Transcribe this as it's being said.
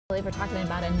We're talking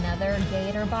about another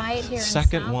gator bite here.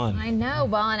 Second one. I know.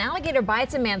 Well, an alligator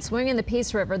bites a man swimming in the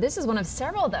Peace River. This is one of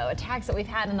several, though, attacks that we've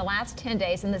had in the last 10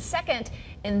 days, and the second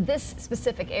in this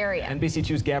specific area.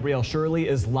 NBC2's Gabrielle Shirley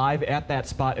is live at that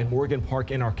spot in Morgan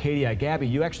Park in Arcadia. Gabby,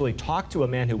 you actually talked to a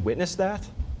man who witnessed that?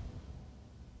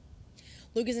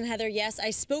 Lucas and Heather, yes, I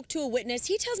spoke to a witness.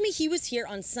 He tells me he was here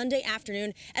on Sunday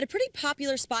afternoon at a pretty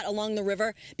popular spot along the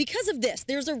river. Because of this,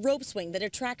 there's a rope swing that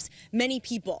attracts many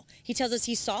people. He tells us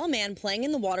he saw a man playing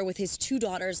in the water with his two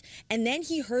daughters, and then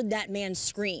he heard that man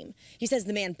scream. He says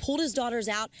the man pulled his daughters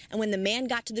out, and when the man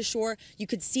got to the shore, you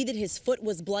could see that his foot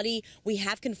was bloody. We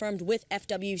have confirmed with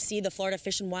FWC, the Florida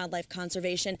Fish and Wildlife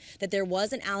Conservation, that there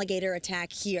was an alligator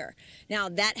attack here. Now,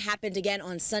 that happened again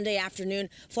on Sunday afternoon.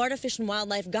 Florida Fish and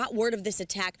Wildlife got word of this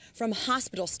attack from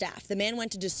hospital staff. The man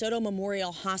went to DeSoto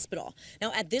Memorial Hospital.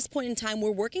 Now, at this point in time,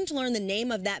 we're working to learn the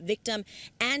name of that victim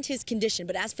and his condition.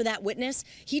 But as for that witness,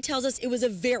 he tells us it was a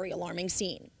very alarming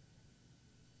scene.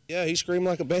 Yeah, he screamed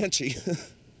like a banshee.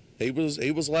 He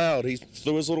was loud. He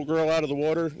threw his little girl out of the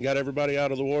water, got everybody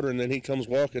out of the water, and then he comes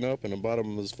walking up, and the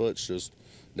bottom of his foot's just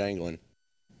dangling.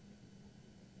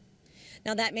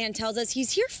 Now, that man tells us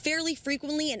he's here fairly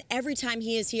frequently, and every time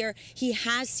he is here, he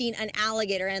has seen an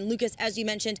alligator. And Lucas, as you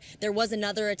mentioned, there was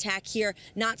another attack here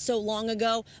not so long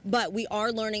ago, but we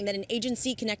are learning that an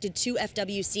agency connected to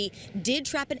FWC did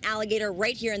trap an alligator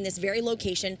right here in this very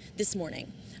location this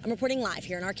morning. I'm reporting live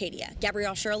here in Arcadia.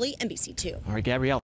 Gabrielle Shirley, NBC2. All right, Gabrielle.